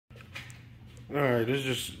Alright, this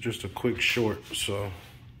is just a quick short. So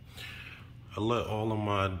I let all of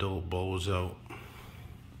my adult bows out.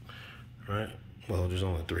 Right? Well, there's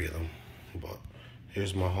only 3 of them. But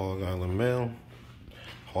here's my Hog Island male,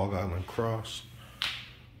 Hog Island cross.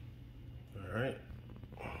 Alright.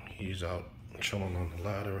 He's out chilling on the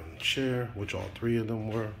ladder and the chair, which all 3 of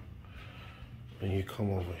them were. And you come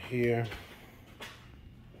over here.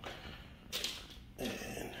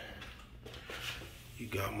 And you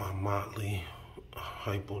got my Motley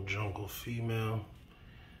Hypo Jungle female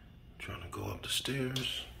trying to go up the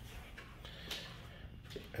stairs.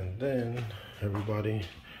 And then everybody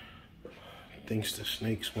thinks the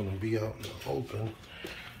snakes want to be out in the open.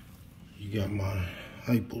 You got my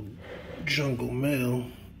Hypo Jungle male.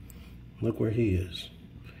 Look where he is.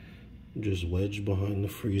 Just wedged behind the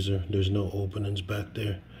freezer. There's no openings back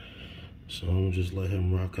there. So I'm gonna just let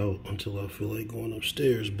him rock out until I feel like going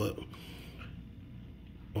upstairs. But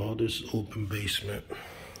all this open basement,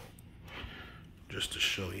 just to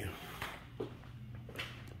show you.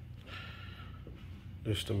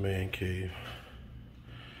 This the man cave.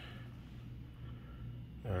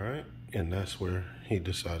 All right, and that's where he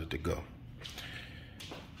decided to go.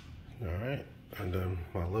 All right, and then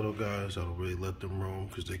my little guys, I don't really let them roam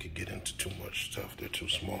because they could get into too much stuff. They're too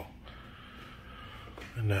small.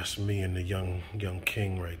 And that's me and the young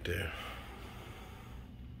king right there.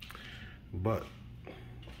 But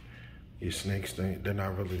these snakes, they're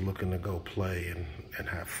not really looking to go play and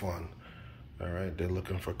have fun. All right, they're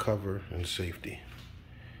looking for cover and safety.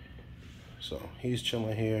 So he's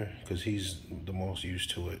chilling here because he's the most used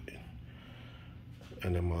to it.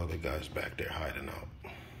 And then my other guy's back there hiding out.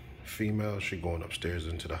 Female, she going upstairs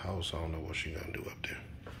into the house. I don't know what she gonna do up there.